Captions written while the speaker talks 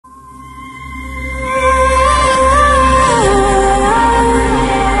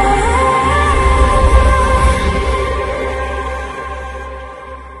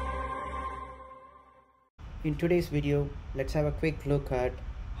today's video, let's have a quick look at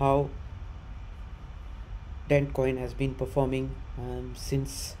how Dent Coin has been performing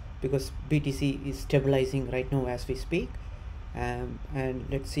because BTC is stabilizing right now as we speak. And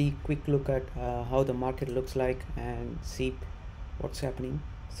let's see quick look at how the market looks like and see what's happening.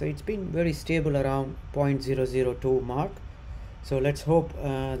 So it's been very stable around 0.002 mark. So let's hope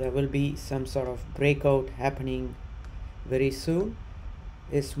there will be some sort of breakout happening very soon.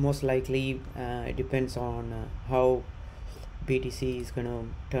 Is most likely it depends on how BTC is going to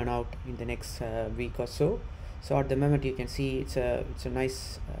turn out in the next week or so. So at the moment you can see it's a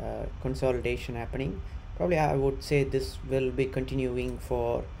nice consolidation happening. Probably I would say this will be continuing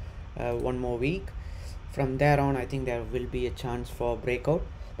for one more week. From there on, I think there will be a chance for breakout,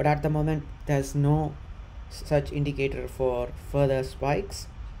 but at the moment there's no such indicator for further spikes.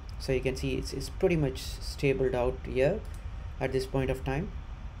 So you can see it's pretty much stabled out here at this point of time.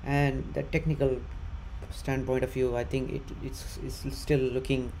 And the technical standpoint of view, I think it's still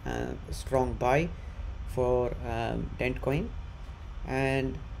looking a strong buy for Dent Coin.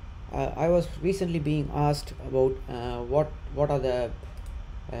 And I was recently being asked about what are the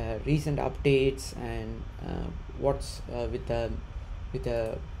recent updates and what's with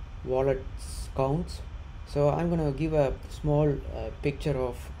the wallet counts. So I'm going to give a small picture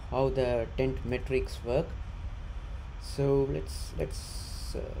of how the Dent metrics work. So let's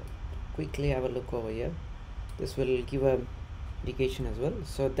quickly have a look over here. This will give a indication as well.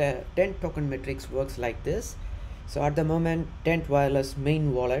 So the Dent token metrics works like this. So at the moment, Dent Wireless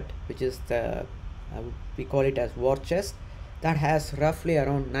main wallet, which is the we call it as war chest, that has roughly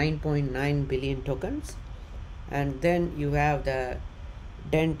around 9.9 billion tokens. And then you have the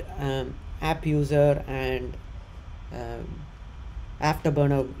Dent app user and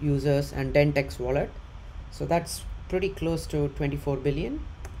afterburner users and DentX wallet. So that's pretty close to 24 billion.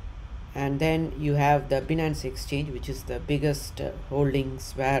 And then you have the Binance exchange, which is the biggest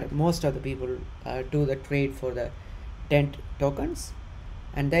holdings where most of the people do the trade for the Dent tokens.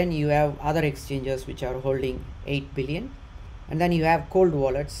 And then you have other exchanges which are holding 8 billion. And then you have cold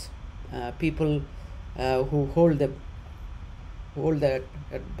wallets, people who hold the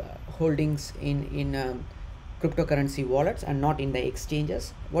holdings in cryptocurrency wallets and not in the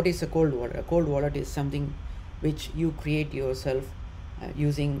exchanges. What is a cold wallet? A cold wallet is something which you create yourself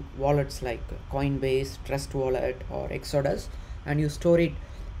using wallets like Coinbase, Trust Wallet or Exodus, and you store it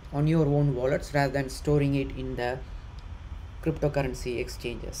on your own wallets rather than storing it in the cryptocurrency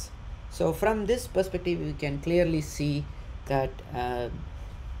exchanges. So from this perspective, you can clearly see that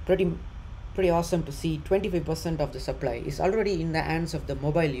pretty awesome to see 25% of the supply is already in the hands of the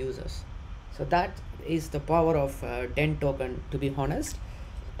mobile users. So that is the power of Dent token, to be honest.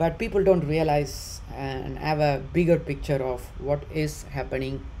 But people don't realize and have a bigger picture of what is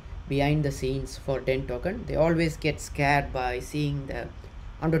happening behind the scenes for Dent token. They always get scared by seeing the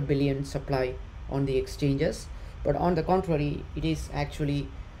 100 billion supply on the exchanges. But on the contrary, it is actually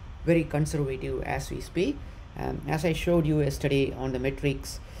very conservative as we speak. As I showed you yesterday on the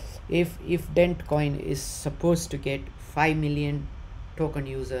metrics, if Dent Coin is supposed to get 5 million token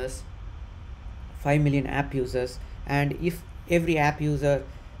users, 5 million app users, and if every app user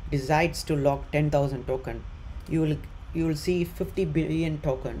decides to lock 10,000 token, you will see 50 billion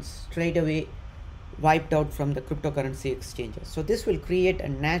tokens straight away wiped out from the cryptocurrency exchanges. So this will create a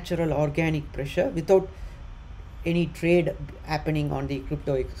natural organic pressure without any trade happening on the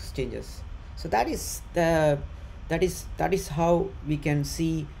crypto exchanges. So that is how we can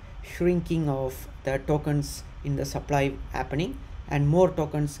see shrinking of the tokens in the supply happening and more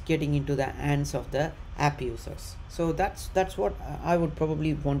tokens getting into the hands of the app users. So that's what I would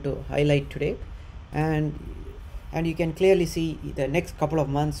probably want to highlight today. And you can clearly see the next couple of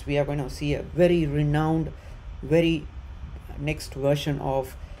months we are going to see a very renowned, very next version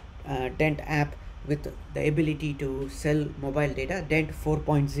of Dent app with the ability to sell mobile data, Dent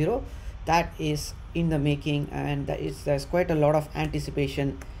 4.0. that is in the making, and there's quite a lot of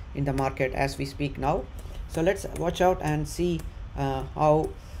anticipation in the market as we speak now. So let's watch out and see how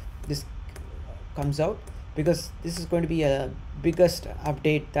this comes out, because this is going to be a biggest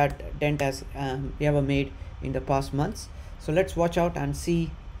update that Dent has ever made in the past months. So let's watch out and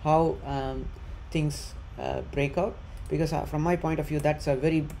see how things break out, because from my point of view, that's a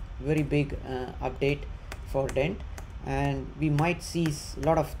very big update for Dent, and we might see a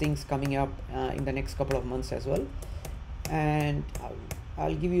lot of things coming up in the next couple of months as well. And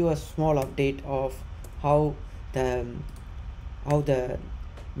I'll give you a small update of how the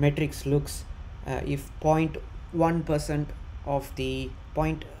metrics looks if 0.1% of the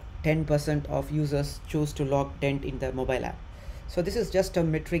 0.10% of users choose to lock Dent in the mobile app. So this is just a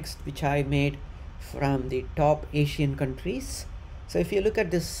metrics which I made from the top Asian countries. So if you look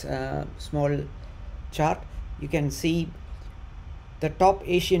at this small chart, you can see the top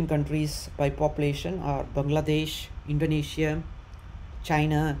Asian countries by population are Bangladesh, Indonesia,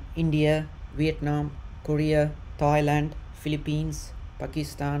 China, India, Vietnam, Korea, Thailand, Philippines,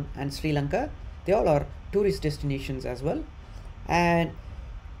 Pakistan, and Sri Lanka. They all are tourist destinations as well. And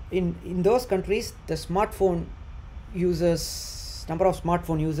in those countries, the number of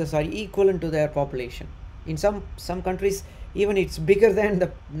smartphone users are equivalent to their population. In some countries, even it's bigger than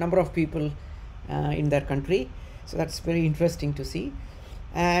the number of people in their country. So that's very interesting to see.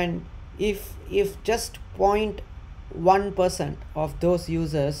 And if just 0.1% of those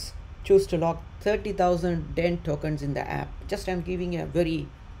users choose to lock 30,000 DENT tokens in the app, just I'm giving a very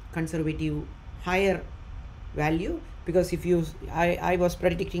conservative higher value, because if you I was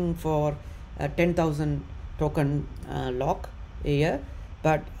predicting for 10,000 token lock a year,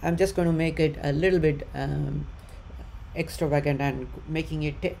 but I'm just going to make it a little bit extravagant and making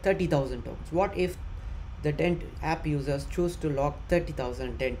it 30,000 tokens. What if the DENT app users choose to lock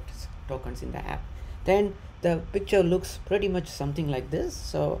 30,000 DENT tokens in the app? Then the picture looks pretty much something like this.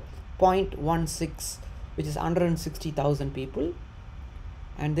 So 0.16, which is 160,000 people,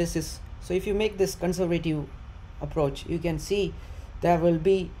 and this is, so if you make this conservative approach, you can see there will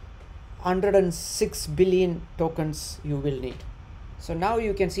be 106 billion tokens you will need. So now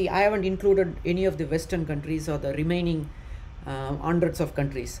you can see I haven't included any of the Western countries or the remaining hundreds of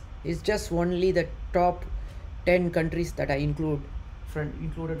countries. It's just only the top 10 countries that I included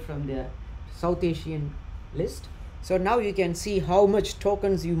from the South Asian list. So now you can see how much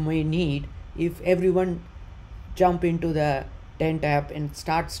tokens you may need if everyone jump into the DENT app and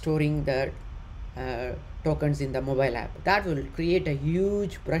start storing the tokens in the mobile app. That will create a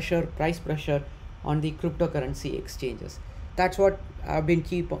huge price pressure on the cryptocurrency exchanges. That's what I've been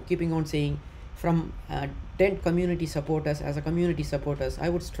keeping on saying. From DENT community supporters, as a community supporters, I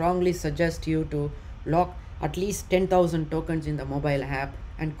would strongly suggest you to lock at least 10,000 tokens in the mobile app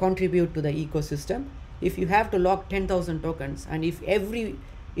and contribute to the ecosystem. If you have to lock 10,000 tokens, and if every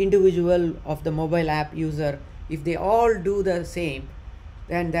individual of the mobile app user, if they all do the same,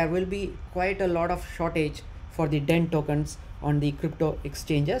 then there will be quite a lot of shortage for the DENT tokens on the crypto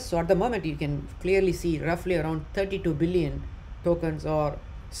exchanges. So at the moment, you can clearly see roughly around 32 billion tokens are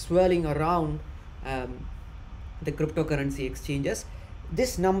swirling around the cryptocurrency exchanges.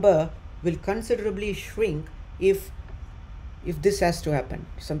 This number will considerably shrink if this has to happen.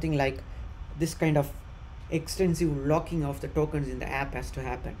 Something like this kind of extensive locking of the tokens in the app has to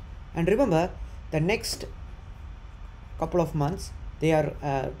happen. And remember, the next couple of months they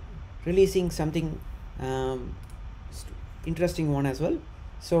are releasing something interesting one as well.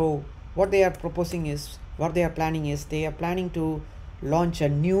 So what they are planning is they are planning to launch a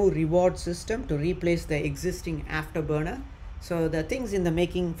new reward system to replace the existing afterburner. So the things in the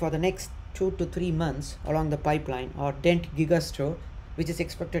making for the next 2 to 3 months along the pipeline are DENT Gigastore, which is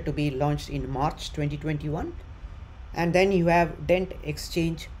expected to be launched in March 2021, and then you have DENT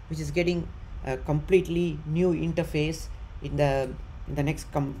Exchange, which is getting a completely new interface in the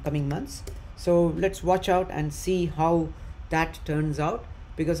next coming months. So let's watch out and see how that turns out,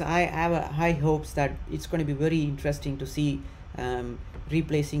 because I have high hopes that it's going to be very interesting to see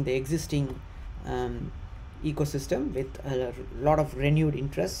replacing the existing ecosystem with a lot of renewed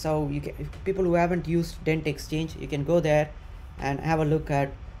interest. So if people who haven't used DENT Exchange, you can go there and have a look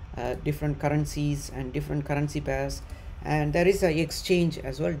at different currencies and different currency pairs. And there is an exchange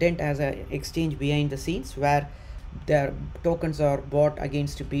as well. DENT has an exchange behind the scenes where their tokens are bought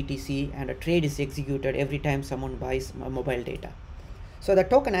against BTC, and a trade is executed every time someone buys mobile data. So the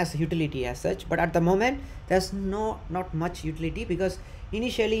token has utility as such, but at the moment there's not much utility, because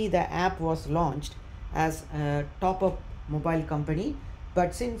initially the app was launched as a top-up mobile company,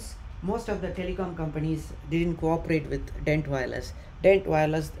 but since most of the telecom companies didn't cooperate with DENT Wireless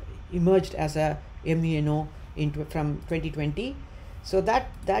emerged as a MVNO from 2020. So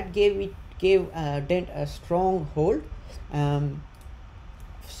that gave DENT a strong hold.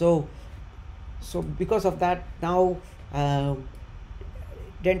 So because of that, now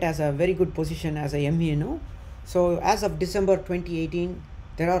DENT has a very good position as a MVNO. So as of December 2018,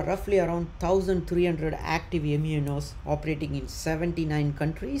 there are roughly around 1,300 active MVNOs operating in 79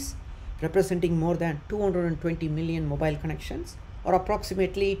 countries, representing more than 220 million mobile connections, or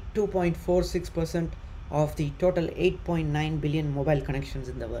approximately 2.46% of the total 8.9 billion mobile connections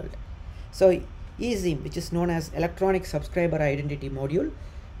in the world. So eSIM, which is known as Electronic Subscriber Identity Module,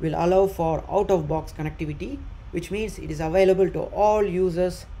 will allow for out-of-box connectivity, which means it is available to all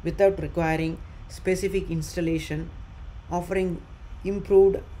users without requiring specific installation, offering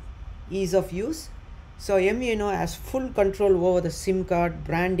improved ease of use. So MVNO has full control over the SIM card,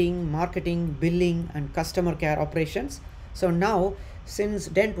 branding, marketing, billing, and customer care operations. So now, since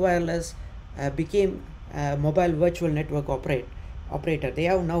Dent Wireless became a mobile virtual network operator, they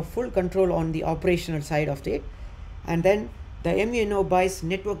have now full control on the operational side of it. And then the MVNO buys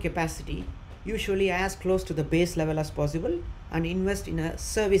network capacity, usually as close to the base level as possible, and invest in a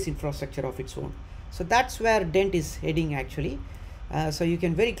service infrastructure of its own. So that's where Dent is heading actually. So you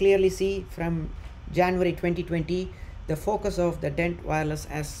can very clearly see from January 2020, the focus of the Dent Wireless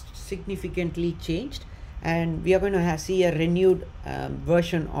has significantly changed, and we are going to see a renewed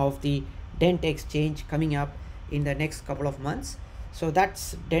version of the Dent Exchange coming up in the next couple of months. So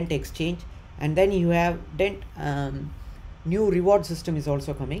that's Dent Exchange, and then you have Dent new reward system is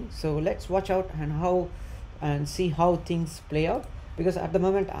also coming. So let's watch out and see how things play out, because at the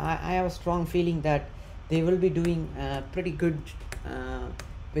moment I have a strong feeling that they will be doing pretty good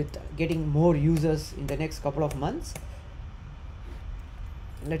with getting more users in the next couple of months.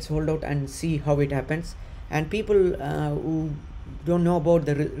 Let's hold out and see how it happens. And people who don't know about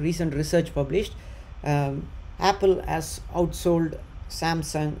the recent research published, Apple has outsold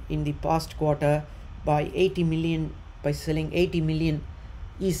Samsung in the past quarter by 80 million, by selling 80 million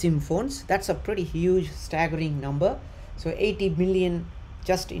eSIM phones. That's a pretty huge, staggering number. So 80 million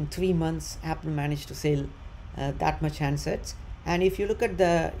just in 3 months, Apple managed to sell that much handsets. And if you look at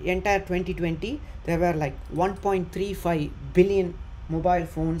the entire 2020, there were like 1.35 billion mobile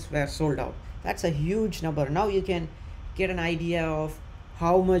phones were sold out. That's a huge number. Now you can get an idea of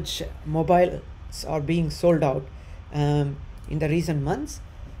how much mobiles are being sold out in the recent months.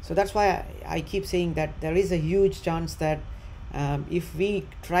 So that's why I keep saying that there is a huge chance that if we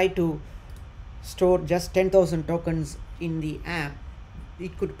try to store just 10,000 tokens in the app,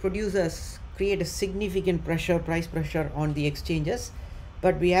 it could create a significant price pressure on the exchanges.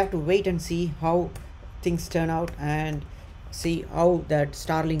 But we have to wait and see how things turn out and see how that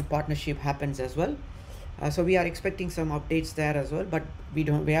Starlink partnership happens as well. So we are expecting some updates there as well, but we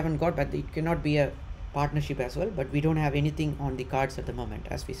haven't got, but it cannot be a partnership as well, but we don't have anything on the cards at the moment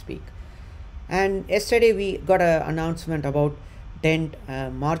as we speak. And yesterday we got an announcement about Dent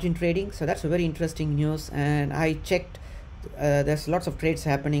margin trading. So that's a very interesting news, and I checked, there's lots of trades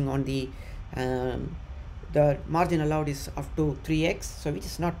happening on the margin allowed is up to 3x, so which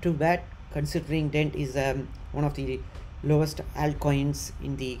is not too bad considering Dent is one of the lowest altcoins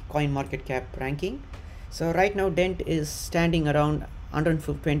in the coin market cap ranking. So right now Dent is standing around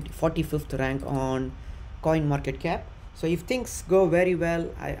 145th rank on coin market cap. So if things go very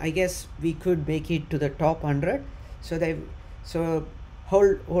well, I guess we could make it to the top 100. So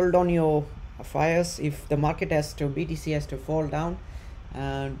hold on your fires. If the market BTC has to fall down,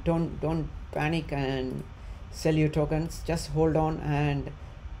 don't panic and sell your tokens. Just hold on and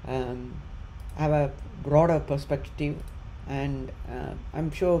have a broader perspective, and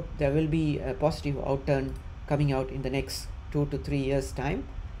I'm sure there will be a positive outturn coming out in the next 2 to 3 years time.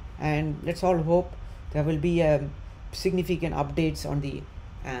 And let's all hope there will be significant updates on the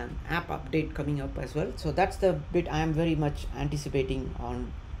app update coming up as well. So that's the bit I am very much anticipating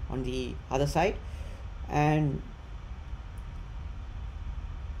on the other side. And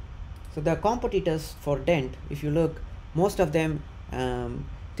so the competitors for Dent, if you look, most of them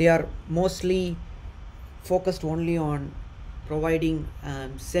they are mostly focused only on providing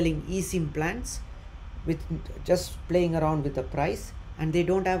selling eSIM plans, with just playing around with the price, and they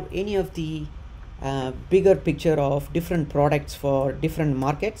don't have any of the bigger picture of different products for different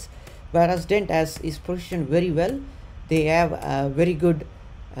markets. Whereas Dent is positioned very well. They have a very good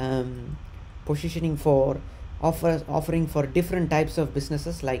positioning for offering for different types of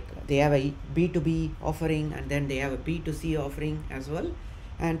businesses. Like they have a B2B offering, and then they have a B2C offering as well.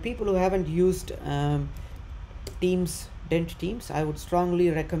 And people who haven't used Dent Teams, I would strongly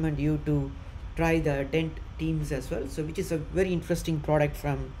recommend you to try the Dent Teams as well. So which is a very interesting product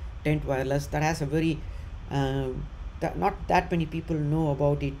from Dent Wireless that has a very that not that many people know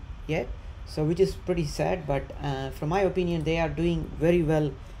about it yet, so which is pretty sad. But from my opinion, they are doing very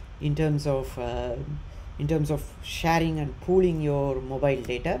well in terms of sharing and pooling your mobile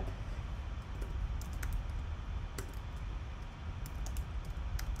data.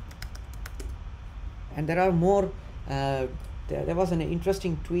 And there are more. There was an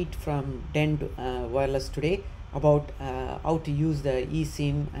interesting tweet from Dent Wireless today about how to use the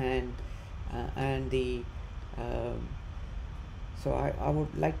eSIM and the so I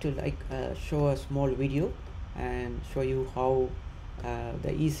would like to show a small video and show you how the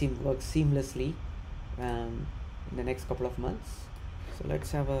eSIM works seamlessly in the next couple of months. So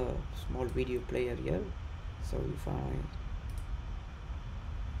let's have a small video player here. So if I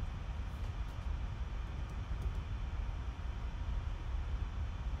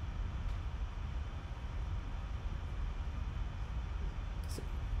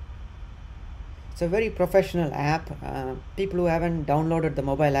It's a very professional app. People who haven't downloaded the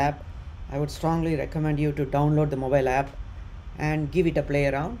mobile app, I would strongly recommend you to download the mobile app and give it a play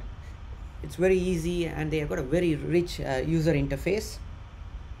around. It's very easy and they have got a very rich user interface.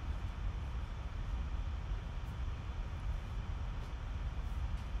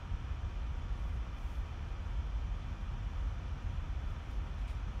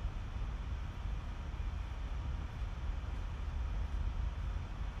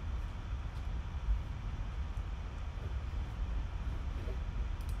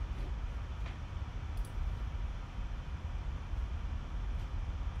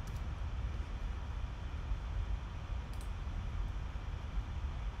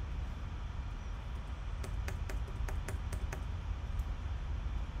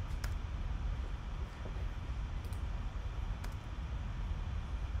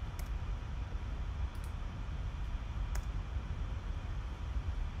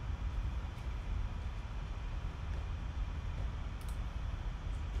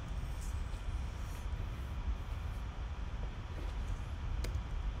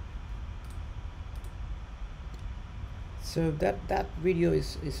 So that video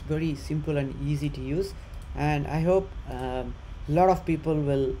is very simple and easy to use, and I hope a lot of people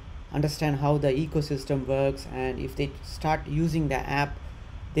will understand how the ecosystem works, and if they start using the app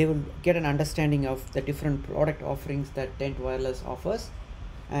they will get an understanding of the different product offerings that Dent Wireless offers.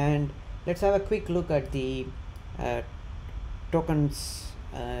 And let's have a quick look at the tokens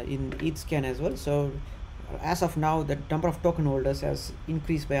in ETHScan as well. So as of now, the number of token holders has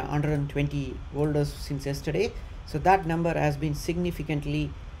increased by 120 holders since yesterday. So that number has been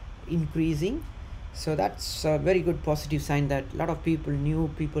significantly increasing. So that's a very good positive sign that a lot of new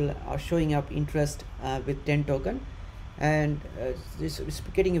people are showing up interest with Dent token, and this is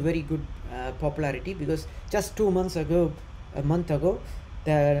getting a very good popularity, because just a month ago,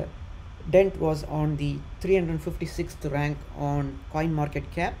 the Dent was on the 356th rank on coin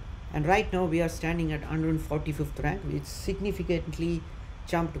market cap, and right now we are standing at 145th rank. It's significantly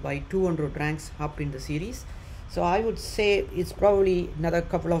jumped by 200 ranks up in the series. So I would say it's probably another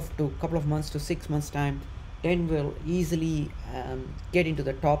couple of months to 6 months time, Dent will easily get into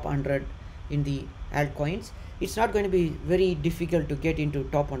the top 100 in the altcoins. It's not going to be very difficult to get into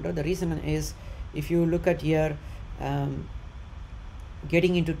top 100. The reason is, if you look at here,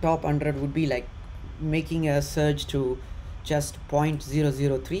 getting into top 100 would be like making a surge to just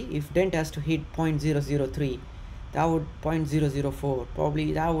 0.003. If Dent has to hit 0.003, that would 0.004,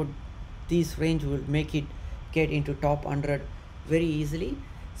 probably this range would make it get into top 100 very easily.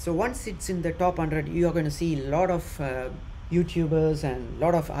 So once it's in the top 100, you are going to see a lot of YouTubers and a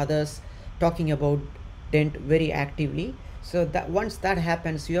lot of others talking about Dent very actively. So that once that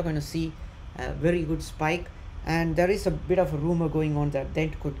happens, you are going to see a very good spike. And there is a bit of a rumor going on that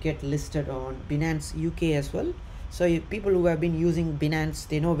Dent could get listed on Binance UK as well. So if people who have been using Binance,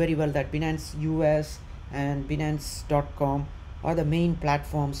 they know very well that Binance US and Binance.com are the main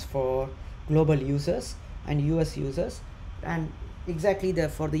platforms for global users and US users. And exactly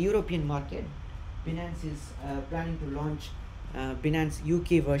for the European market, Binance is planning to launch Binance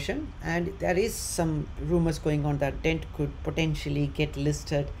UK version, and there is some rumors going on that Dent could potentially get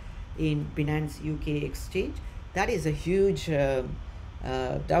listed in Binance UK exchange. That is a huge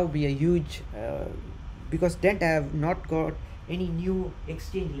that would be a huge because Dent have not got any new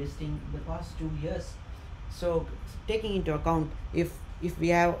exchange listing in the past 2 years. So taking into account, if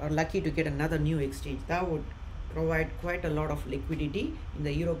we are lucky to get another new exchange, that would provide quite a lot of liquidity in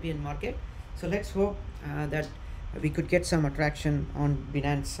the European market. So let's hope that we could get some attraction on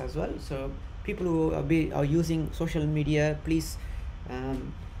Binance as well. So people who are using social media, please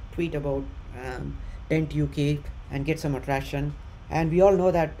tweet about Dent UK and get some attraction. And we all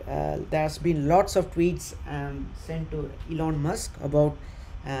know that there's been lots of tweets sent to Elon Musk about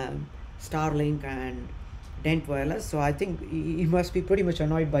Starlink and Dent Wireless. So I think he must be pretty much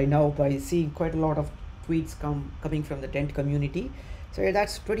annoyed by now by seeing quite a lot of tweets coming from the Dent community. So yeah,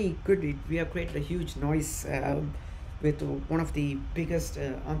 that's pretty good. We have created a huge noise with one of the biggest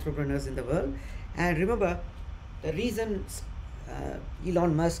entrepreneurs in the world. And remember, the reason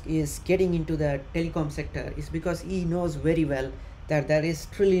Elon Musk is getting into the telecom sector is because he knows very well that there is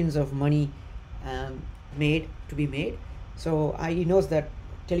trillions of money to be made. So he knows that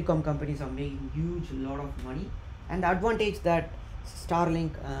telecom companies are making huge lot of money, and the advantage that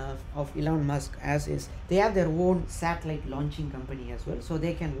Starlink of Elon Musk has is they have their own satellite launching company as well, so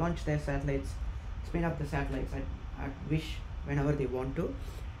they can launch their satellites, spin up the satellites at wish whenever they want to.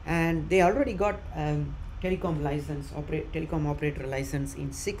 And they already got telecom operator license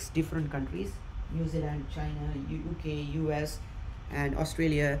in 6 different countries: New Zealand, China, UK, US, and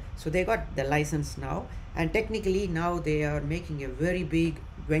Australia. So they got the license now, and technically now they are making a very big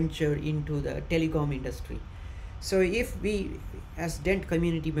venture into the telecom industry. So if we, as Dent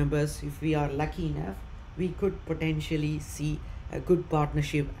community members, if we are lucky enough, we could potentially see a good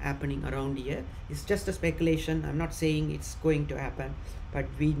partnership happening around here. It's just a speculation. I'm not saying it's going to happen, but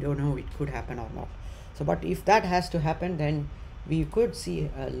we don't know it could happen or not. So but if that has to happen, then we could see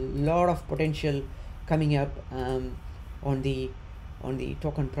a lot of potential coming up on the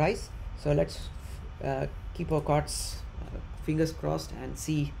token price. So let's keep our cards fingers crossed and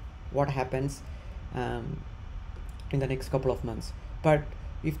see what happens in the next couple of months. But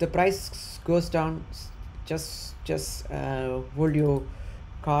if the price goes down, just hold your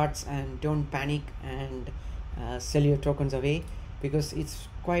cards and don't panic and sell your tokens away, because it's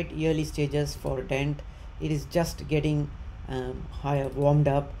quite early stages for Dent. It is just getting higher warmed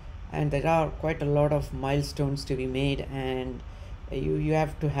up, and there are quite a lot of milestones to be made, and you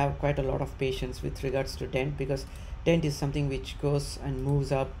have to have quite a lot of patience with regards to Dent, because Dent is something which goes and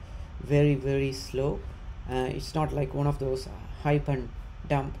moves up very slow. It's not like one of those hype and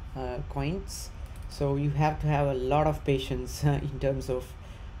dump coins, so you have to have a lot of patience in terms of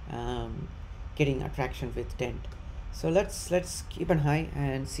getting attraction with Dent. So let's keep an eye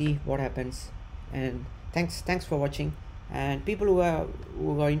and see what happens. And thanks for watching. And people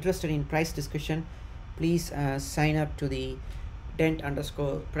who are interested in price discussion, please sign up to the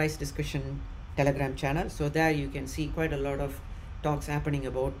Dent_price discussion Telegram channel. So there you can see quite a lot of talks happening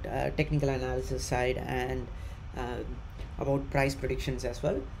about technical analysis side and about price predictions as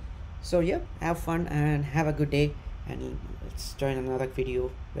well. So yeah, have fun and have a good day, and let's join another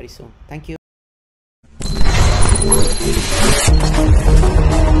video very soon. Thank you.